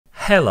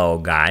Hello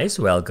guys,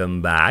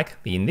 welcome back.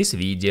 In this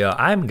video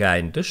I'm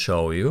going to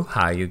show you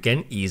how you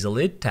can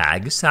easily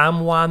tag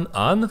someone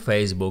on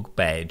Facebook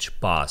page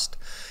post.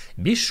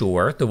 Be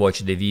sure to watch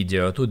the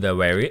video to the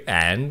very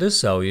end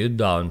so you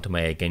don't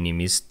make any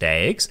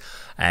mistakes,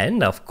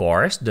 and of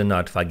course do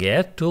not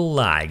forget to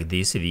like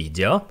this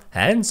video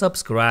and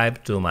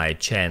subscribe to my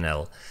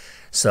channel.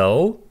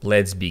 So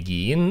let's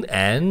begin,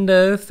 and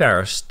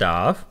first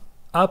off,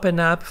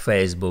 open up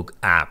Facebook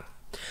app.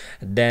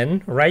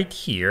 Then right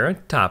here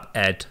tap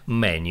at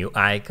menu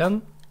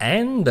icon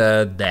and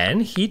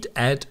then hit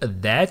at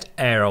that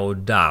arrow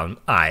down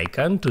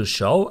icon to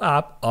show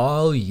up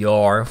all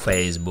your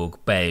Facebook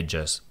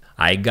pages.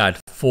 I got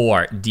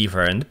 4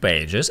 different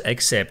pages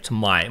except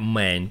my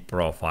main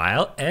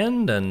profile,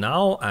 and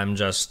now I'm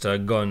just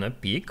gonna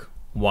pick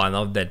one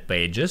of that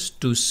pages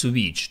to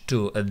switch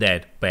to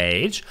that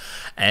page,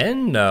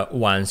 and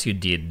once you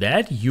did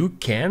that, you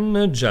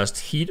can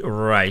just hit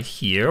right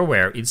here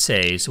where it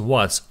says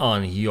what's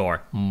on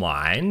your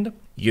mind.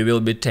 You will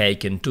be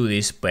taken to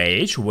this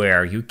page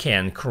where you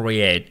can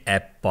create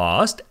a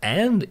post,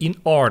 and in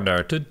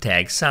order to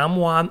tag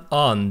someone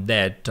on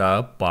that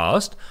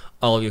post,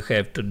 all you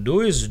have to do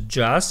is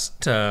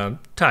just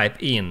type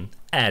in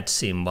 @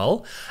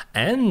 symbol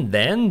and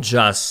then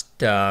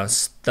just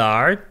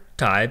start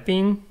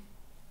typing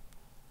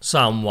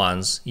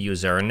someone's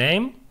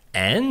username,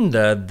 and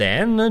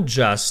then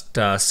just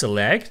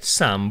select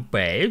some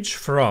page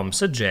from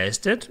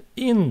suggested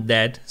in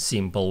that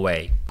simple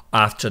way.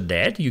 After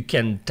that, you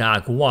can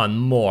tag one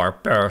more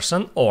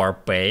person or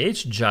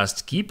page.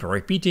 Just keep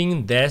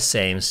repeating the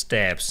same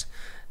steps.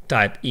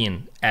 Type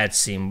in @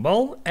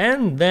 symbol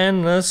and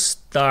then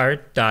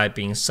start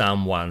typing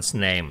someone's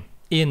name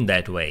in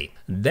that way.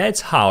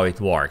 That's how it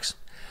works.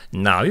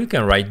 Now you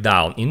can write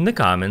down in the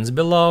comments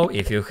below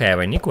if you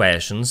have any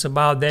questions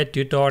about that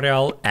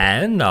tutorial,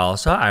 and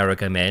also I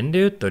recommend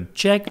you to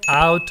check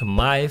out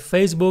my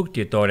Facebook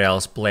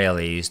tutorials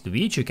playlist,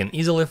 which you can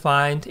easily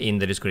find in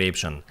the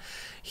description.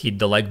 Hit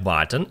the like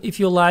button if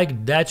you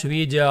liked that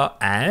video,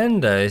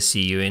 and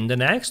see you in the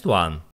next one.